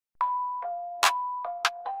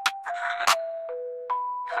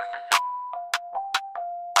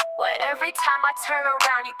But every time I turn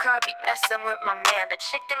around, you could be messing with my man. The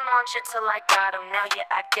chick didn't launch it till I got him. Now you're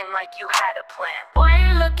acting like you had a plan. Why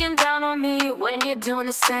you looking down on me when you're doing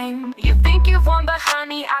the same? You think you've won, but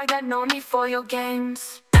honey, I got no need for your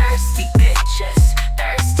games. Thirsty bitches,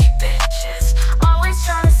 thirsty bitches, always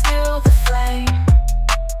trying to steal the flame.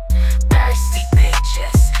 Thirsty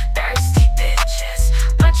bitches,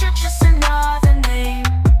 but you're just another name.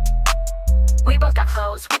 We both got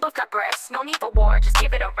clothes, we both got breasts. No need for war, just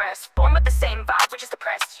give it a rest. Born with the same vibes, we're just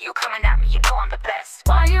depressed. You coming at me, you know I'm the best.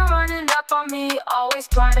 Why you running up on me, always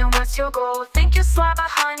plotting what's your goal? Think you're sly, but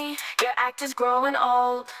honey, your act is growing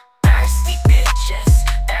old. Thirsty bitches,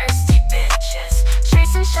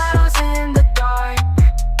 chasing shadows in the dark.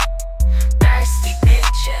 Thirsty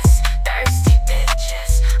bitches,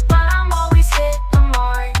 but I'm always hit the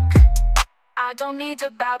mark. I don't need to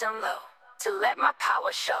bow down low to let my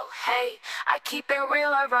power show. Hey, I keep it real,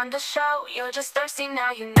 I run the show. You're just thirsty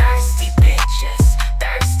now, you know. Thirsty bitches,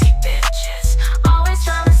 always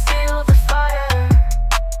trying to steal the fire.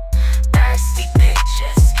 Thirsty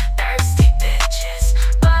bitches,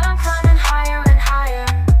 but I'm climbing higher and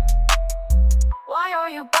higher. Why are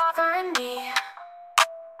you bothering me?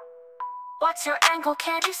 What's your angle,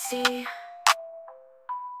 can't you see?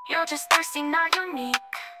 You're just thirsty, not unique.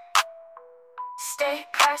 Stay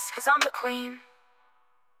pressed, cause I'm the queen.